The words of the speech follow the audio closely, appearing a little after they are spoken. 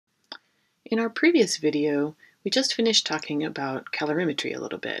In our previous video, we just finished talking about calorimetry a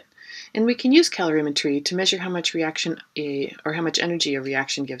little bit. And we can use calorimetry to measure how much or how much energy a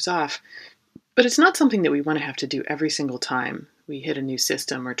reaction gives off, but it's not something that we want to have to do every single time we hit a new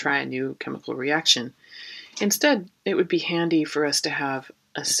system or try a new chemical reaction. Instead, it would be handy for us to have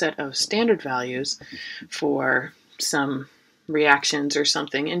a set of standard values for some reactions or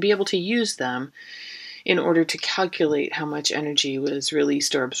something and be able to use them in order to calculate how much energy was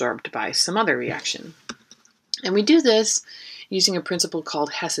released or absorbed by some other reaction. And we do this using a principle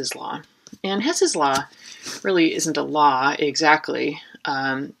called Hess's Law. And Hess's Law really isn't a law exactly,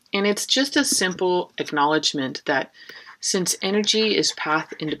 and it's just a simple acknowledgement that since energy is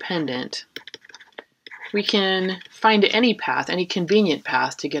path independent, we can find any path, any convenient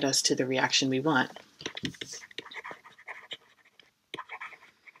path to get us to the reaction we want.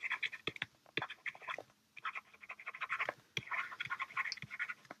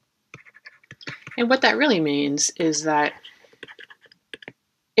 And what that really means is that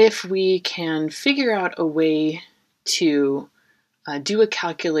if we can figure out a way to do a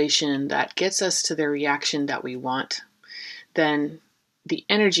calculation that gets us to the reaction that we want, then the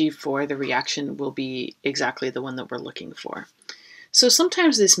energy for the reaction will be exactly the one that we're looking for. So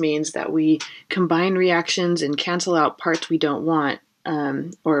sometimes this means that we combine reactions and cancel out parts we don't want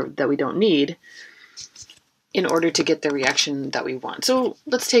or that we don't need in order to get the reaction that we want. So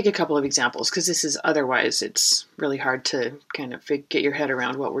let's take a couple of examples, because otherwise it's really hard to kind of get your head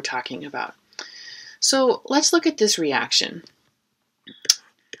around what we're talking about. So let's look at this reaction.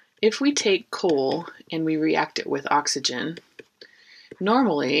 If we take coal and we react it with oxygen,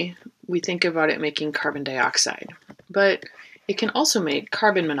 normally we think about it making carbon dioxide, but it can also make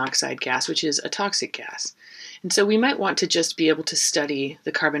carbon monoxide gas, which is a toxic gas. And so we might want to just be able to study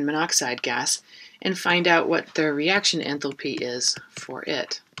the carbon monoxide gas and find out what the reaction enthalpy is for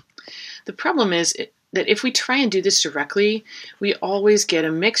it. The problem is that if we try and do this directly, we always get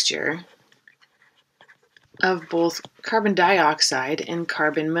a mixture of both carbon dioxide and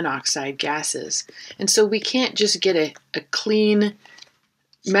carbon monoxide gases. And so we can't just get a clean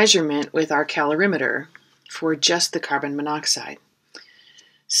measurement with our calorimeter for just the carbon monoxide.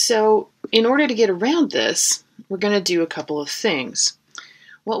 So in order to get around this, we're going to do a couple of things.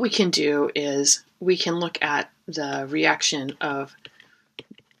 What we can do is we can look at the reaction of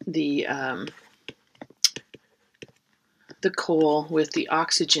the coal with the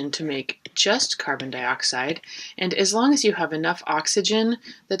oxygen to make just carbon dioxide, and as long as you have enough oxygen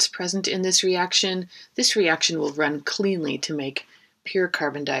that's present in this reaction will run cleanly to make pure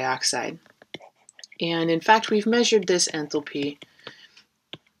carbon dioxide. And in fact, we've measured this enthalpy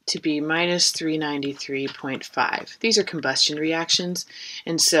to be minus 393.5. These are combustion reactions,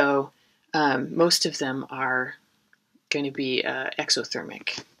 and so most of them are going to be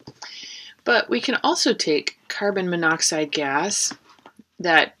exothermic. But we can also take carbon monoxide gas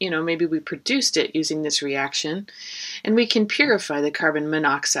that, maybe we produced it using this reaction, and we can purify the carbon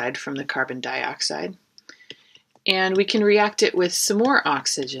monoxide from the carbon dioxide. And we can react it with some more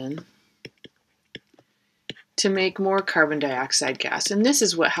oxygen to make more carbon dioxide gas. And this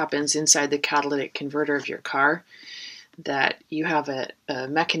is what happens inside the catalytic converter of your car, that you have a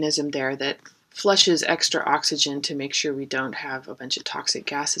mechanism there that flushes extra oxygen to make sure we don't have a bunch of toxic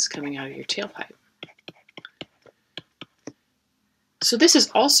gases coming out of your tailpipe. So this is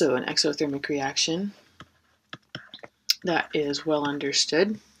also an exothermic reaction that is well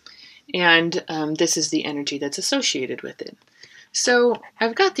understood, and this is the energy that's associated with it. So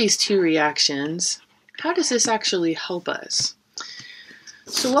I've got these two reactions. How does this actually help us?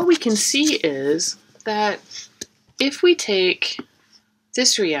 So what we can see is that if we take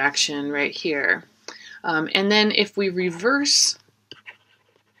this reaction right here, and then if we reverse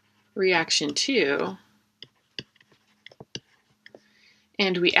reaction 2,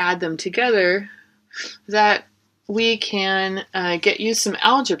 and we add them together, that we can use some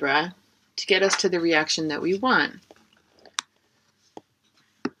algebra to get us to the reaction that we want.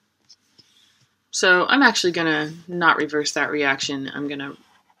 So I'm actually going to not reverse that reaction. I'm going to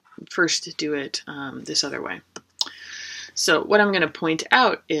first do it this other way. So what I'm going to point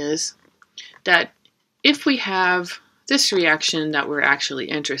out is that if we have this reaction that we're actually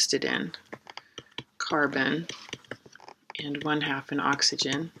interested in, carbon and 1/2 an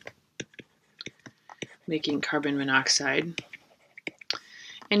oxygen, making carbon monoxide,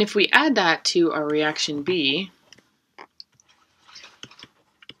 and if we add that to our reaction B,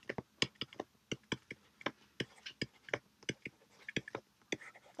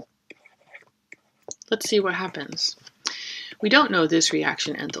 let's see what happens. We don't know this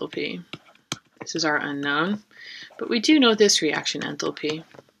reaction enthalpy. This is our unknown, but we do know this reaction enthalpy.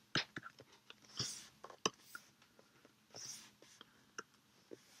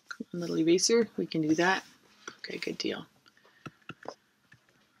 little eraser, we can do that. Okay, good deal.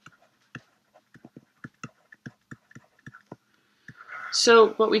 So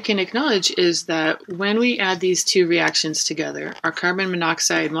what we can acknowledge is that when we add these two reactions together, our carbon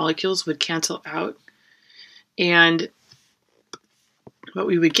monoxide molecules would cancel out, and what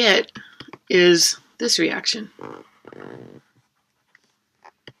we would get is this reaction.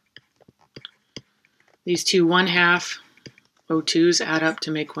 These two 1/2 O2s add up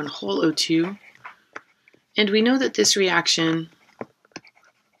to make one whole O2, and we know that this reaction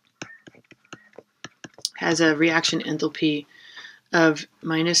has a reaction enthalpy of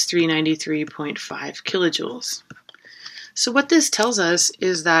minus 393.5 kilojoules. So what this tells us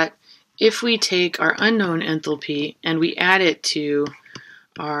is that if we take our unknown enthalpy and we add it to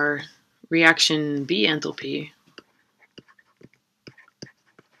our reaction B enthalpy,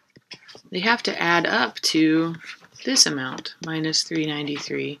 they have to add up to this amount, minus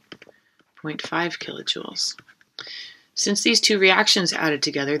 393.5 kilojoules. Since these two reactions added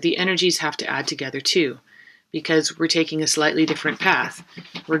together, the energies have to add together too, because we're taking a slightly different path.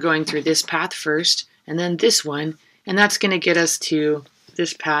 We're going through this path first, and then this one, and that's going to get us to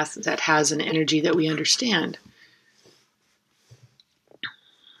this path that has an energy that we understand.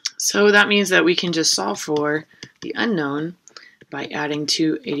 So that means that we can just solve for the unknown by adding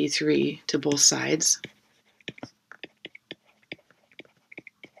 283 to both sides.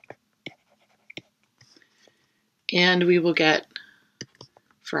 And we will get,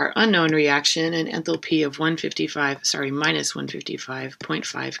 for our unknown reaction, an enthalpy of minus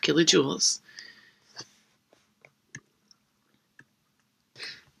 155.5 kilojoules.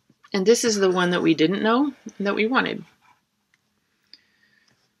 And this is the one that we didn't know and that we wanted.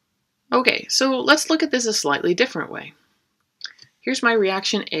 Okay, so let's look at this a slightly different way. Here's my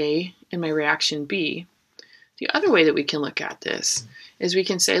reaction A and my reaction B. The other way that we can look at this is we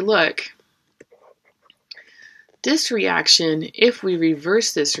can say, look, this reaction, if we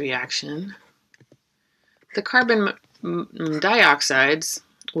reverse this reaction, the carbon dioxides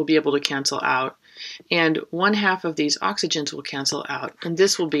will be able to cancel out, and 1/2 of these oxygens will cancel out, and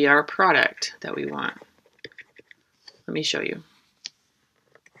this will be our product that we want. Let me show you.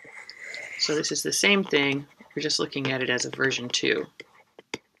 So this is the same thing, we're just looking at it as a version 2.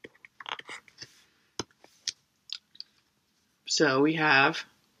 So we have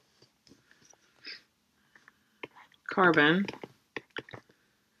carbon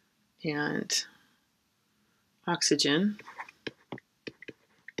and oxygen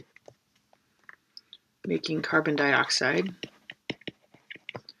making carbon dioxide,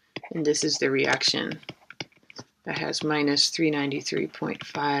 and this is the reaction that has minus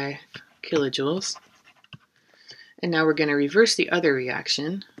 393.5 kilojoules. And now we're going to reverse the other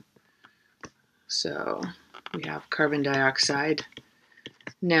reaction. So we have carbon dioxide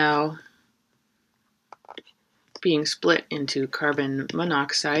now being split into carbon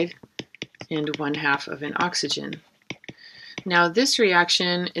monoxide and 1/2 of an oxygen. Now this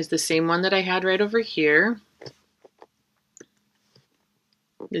reaction is the same one that I had right over here,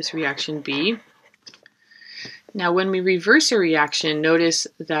 this reaction B. Now when we reverse a reaction, notice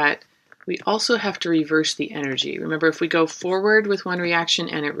that we also have to reverse the energy. Remember, if we go forward with one reaction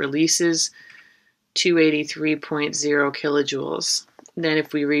and it releases 283.0 kilojoules, then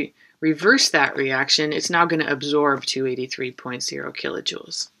if we reverse that reaction, it's now going to absorb 283.0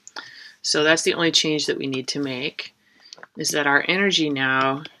 kilojoules. So that's the only change that we need to make, is that our energy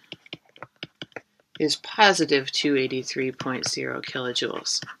now is positive 283.0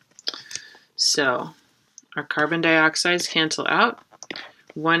 kilojoules. So our carbon dioxides cancel out,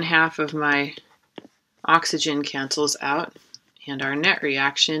 1/2 of my oxygen cancels out, and our net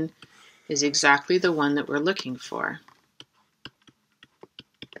reaction is exactly the one that we're looking for.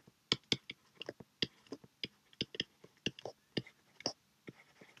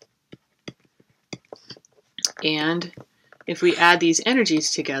 And if we add these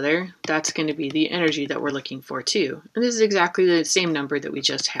energies together, that's going to be the energy that we're looking for too. And this is exactly the same number that we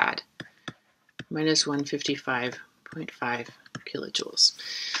just had, minus 155.5 kilojoules.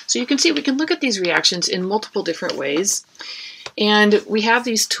 So you can see we can look at these reactions in multiple different ways. And we have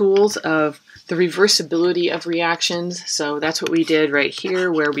these tools of the reversibility of reactions. So that's what we did right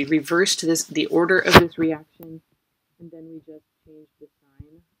here, where we reversed the order of this reaction, and then we just changed the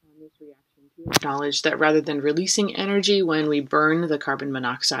sign on this reaction to acknowledge that rather than releasing energy when we burn the carbon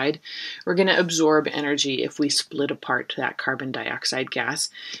monoxide, we're going to absorb energy if we split apart that carbon dioxide gas,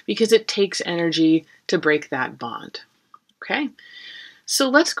 because it takes energy to break that bond. Okay, so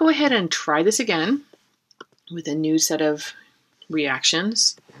let's go ahead and try this again with a new set of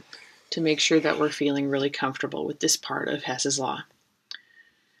reactions to make sure that we're feeling really comfortable with this part of Hess's law.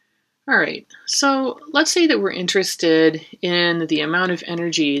 All right, so let's say that we're interested in the amount of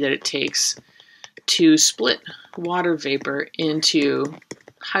energy that it takes to split water vapor into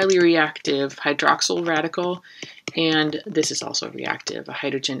highly reactive hydroxyl radical, and this is also reactive, a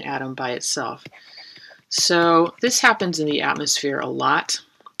hydrogen atom by itself. So this happens in the atmosphere a lot.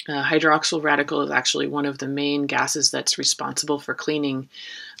 Hydroxyl radical is actually one of the main gases that's responsible for cleaning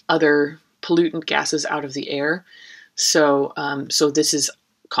other pollutant gases out of the air. So this is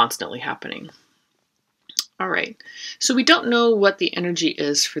constantly happening. All right, so we don't know what the energy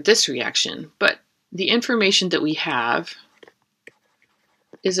is for this reaction, but the information that we have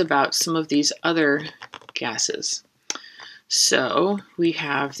is about some of these other gases. So we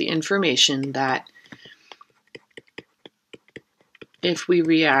have the information that if we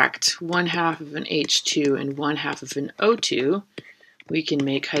react 1/2 of an H2 and 1/2 of an O2, we can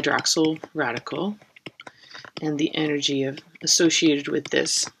make hydroxyl radical, and the energy associated with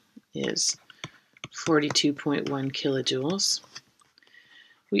this is 42.1 kilojoules.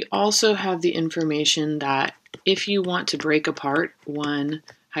 We also have the information that if you want to break apart one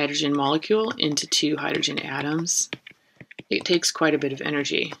hydrogen molecule into 2 hydrogen atoms, it takes quite a bit of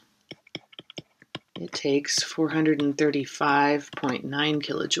energy. It takes 435.9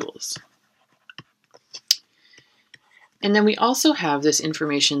 kilojoules. And then we also have this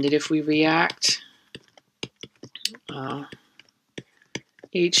information that if we react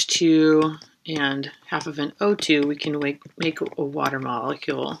H2 and 1/2 of an O2, we can make a water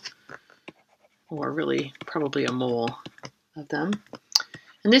molecule, or really probably a mole of them.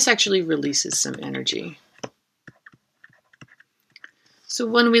 And this actually releases some energy. So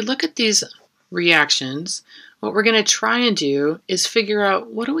when we look at these reactions, what we're going to try and do is figure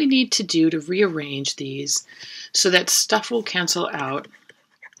out what do we need to do to rearrange these so that stuff will cancel out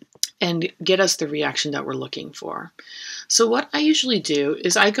and get us the reaction that we're looking for. So what I usually do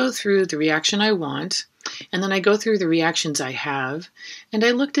is I go through the reaction I want, and then I go through the reactions I have, and I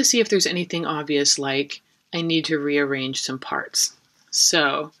look to see if there's anything obvious, like I need to rearrange some parts.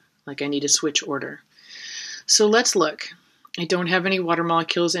 So, like I need to switch order. So let's look. I don't have any water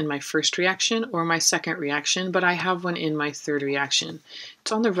molecules in my first reaction or my second reaction, but I have one in my third reaction.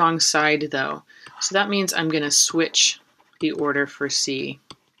 It's on the wrong side though, so that means I'm going to switch the order for C.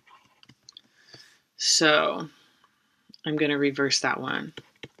 So I'm going to reverse that one.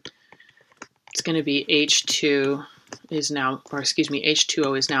 It's going to be H2 is now, or excuse me,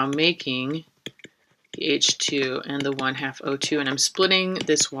 H2O is now making the H2 and the 1/2 O2, and I'm splitting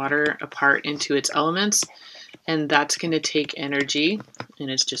this water apart into its elements, and that's going to take energy, and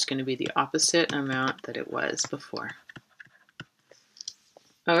it's just going to be the opposite amount that it was before.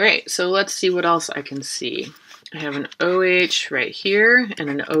 All right, so let's see what else I can see. I have an OH right here and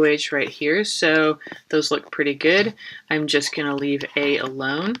an OH right here, so those look pretty good. I'm just going to leave A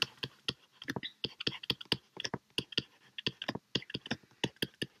alone.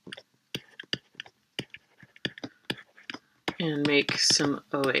 And make some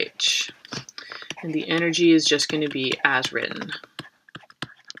OH. And the energy is just going to be as written.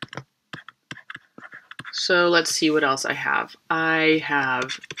 So let's see what else I have. I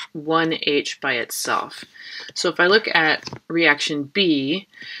have one H by itself. So if I look at reaction B,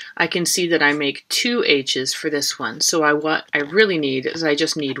 I can see that I make 2 H's for this one. So what I really need is I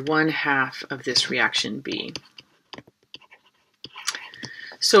just need 1/2 of this reaction B.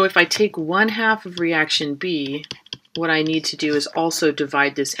 So if I take 1/2 of reaction B, what I need to do is also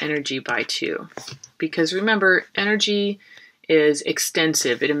divide this energy by 2. Because remember, energy is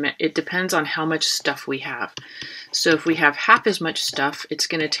extensive. It depends on how much stuff we have. So if we have half as much stuff, it's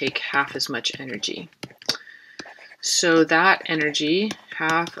going to take half as much energy. So that energy,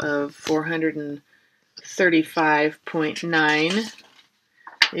 half of 435.9,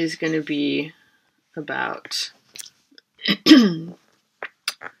 is going to be about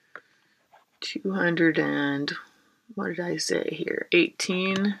 200 and, what did I say here?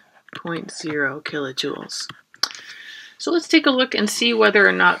 18.0 kilojoules. So let's take a look and see whether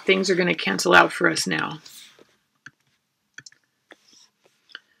or not things are going to cancel out for us now.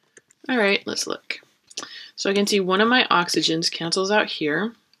 All right, let's look. So I can see one of my oxygens cancels out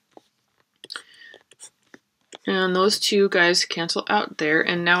here. And those 2 guys cancel out there,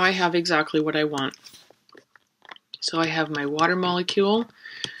 and now I have exactly what I want. So I have my water molecule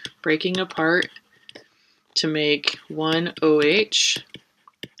breaking apart to make 1 OH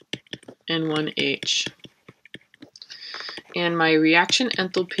and 1 H. And my reaction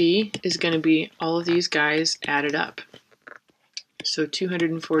enthalpy is going to be all of these guys added up. So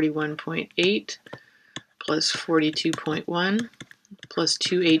 241.8 plus 42.1 plus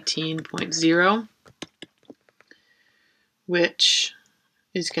 218.0, which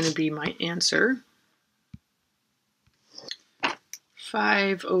is going to be my answer.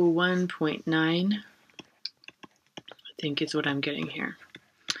 501.9, I think is what I'm getting here.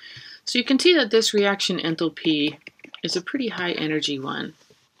 So you can see that this reaction enthalpy is a pretty high energy one.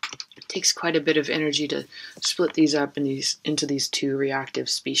 It takes quite a bit of energy to split these up into these two reactive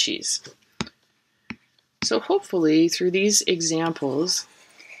species. So hopefully through these examples,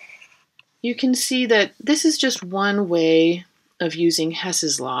 you can see that this is just one way of using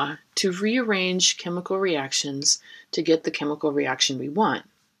Hess's law to rearrange chemical reactions to get the chemical reaction we want.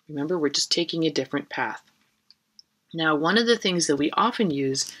 Remember, we're just taking a different path. Now, one of the things that we often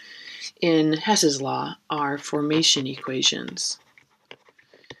use in Hess's law are formation equations.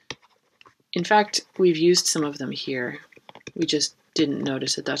 In fact, we've used some of them here. We just didn't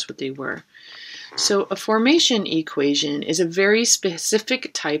notice that that's what they were. So a formation equation is a very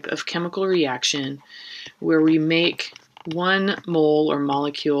specific type of chemical reaction where we make 1 mole or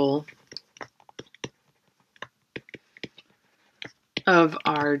molecule of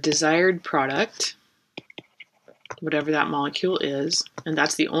our desired product, whatever that molecule is, and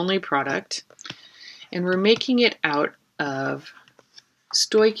that's the only product, and we're making it out of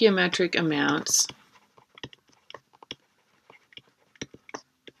stoichiometric amounts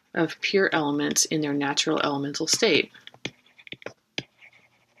of pure elements in their natural elemental state.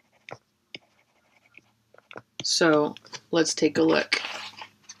 So let's take a look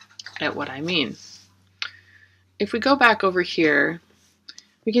at what I mean. If we go back over here,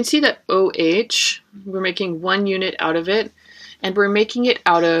 we can see that OH, we're making 1 unit out of it, and we're making it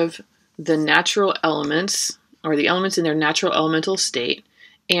out of the natural elements, or the elements in their natural elemental state,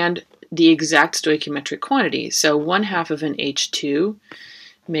 and the exact stoichiometric quantity. So 1/2 of an H2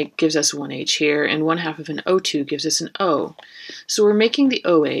 gives us 1 H here, and 1/2 of an O2 gives us an O. So we're making the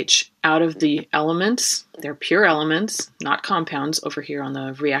OH out of the elements, they're pure elements, not compounds over here on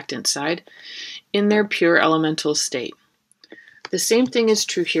the reactant side, in their pure elemental state. The same thing is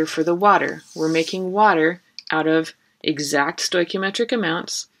true here for the water. We're making water out of exact stoichiometric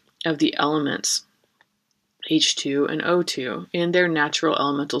amounts of the elements, H2 and O2, in their natural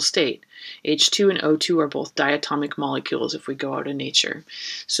elemental state. H2 and O2 are both diatomic molecules if we go out in nature.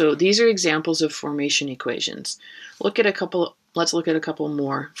 So these are examples of formation equations. Let's look at a couple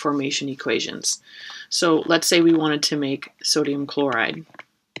more formation equations. So let's say we wanted to make sodium chloride.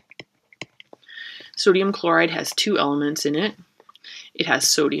 Sodium chloride has 2 elements in it. It has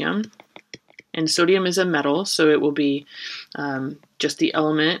sodium, and sodium is a metal, so it will be just the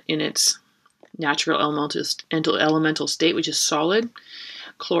element in its natural elemental state, which is solid.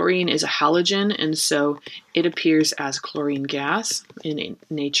 Chlorine is a halogen, and so it appears as chlorine gas in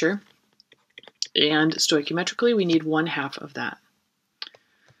nature. And stoichiometrically, we need 1/2 of that.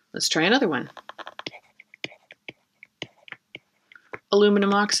 Let's try another one.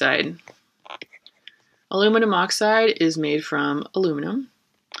 Aluminum oxide. Aluminum oxide is made from aluminum.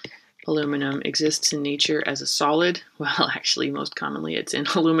 Aluminum exists in nature as a solid. Well, actually, most commonly it's in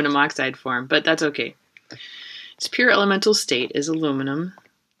aluminum oxide form, but that's okay. Its pure elemental state is aluminum.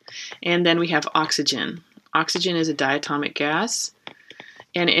 And then we have oxygen. Oxygen is a diatomic gas,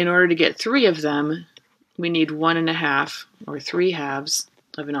 and in order to get 3 of them, we need 1.5 or 3/2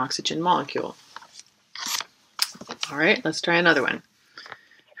 of an oxygen molecule. All right, let's try another one.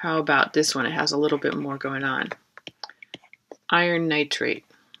 How about this one? It has a little bit more going on. Iron nitrate.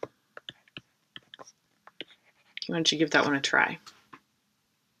 Why don't you give that one a try?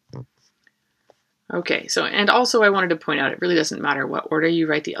 Okay, so, and also I wanted to point out, it really doesn't matter what order you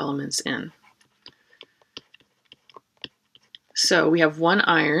write the elements in. So we have 1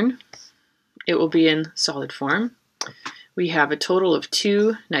 iron. It will be in solid form. We have a total of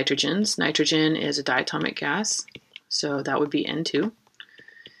 2 nitrogens. Nitrogen is a diatomic gas, so that would be N2.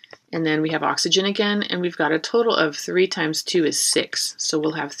 And then we have oxygen again, and we've got a total of 3 times 2 is 6. So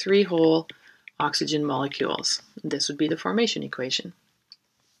we'll have 3 whole oxygen molecules. This would be the formation equation.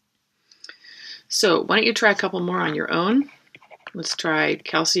 So why don't you try a couple more on your own. Let's try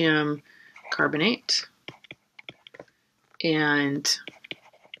calcium carbonate and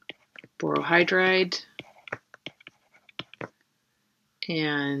borohydride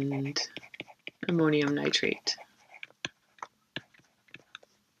and ammonium nitrate.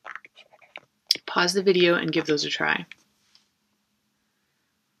 Pause the video and give those a try.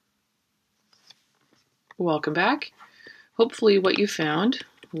 Welcome back. Hopefully what you found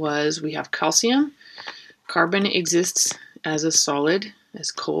was we have calcium. Carbon exists as a solid,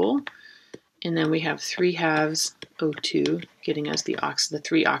 as coal. And then we have 3/2 O2, getting us the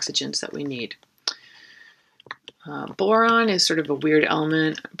 3 oxygens that we need. Boron is sort of a weird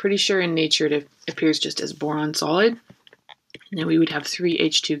element. I'm pretty sure in nature it appears just as boron solid. And then we would have 3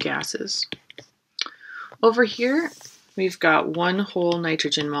 H2 gases. Over here, we've got 1 whole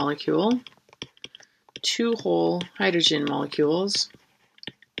nitrogen molecule, 2 whole hydrogen molecules,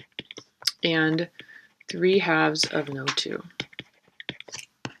 and 3 halves of NO2.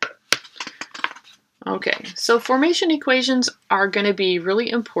 Okay, so formation equations are going to be really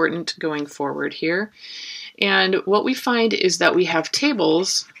important going forward here. And what we find is that we have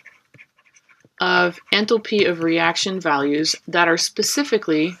tables of enthalpy of reaction values that are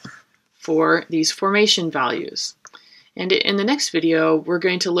specifically for these formation values. And in the next video, we're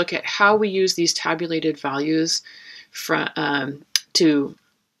going to look at how we use these tabulated values to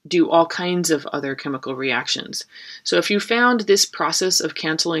do all kinds of other chemical reactions. So if you found this process of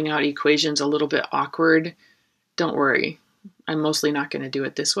canceling out equations a little bit awkward, don't worry. I'm mostly not going to do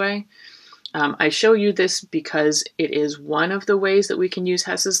it this way. I show you this because it is one of the ways that we can use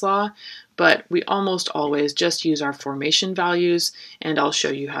Hess's law, but we almost always just use our formation values, and I'll show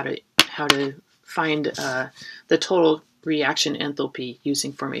you how to find the total reaction enthalpy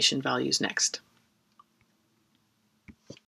using formation values next.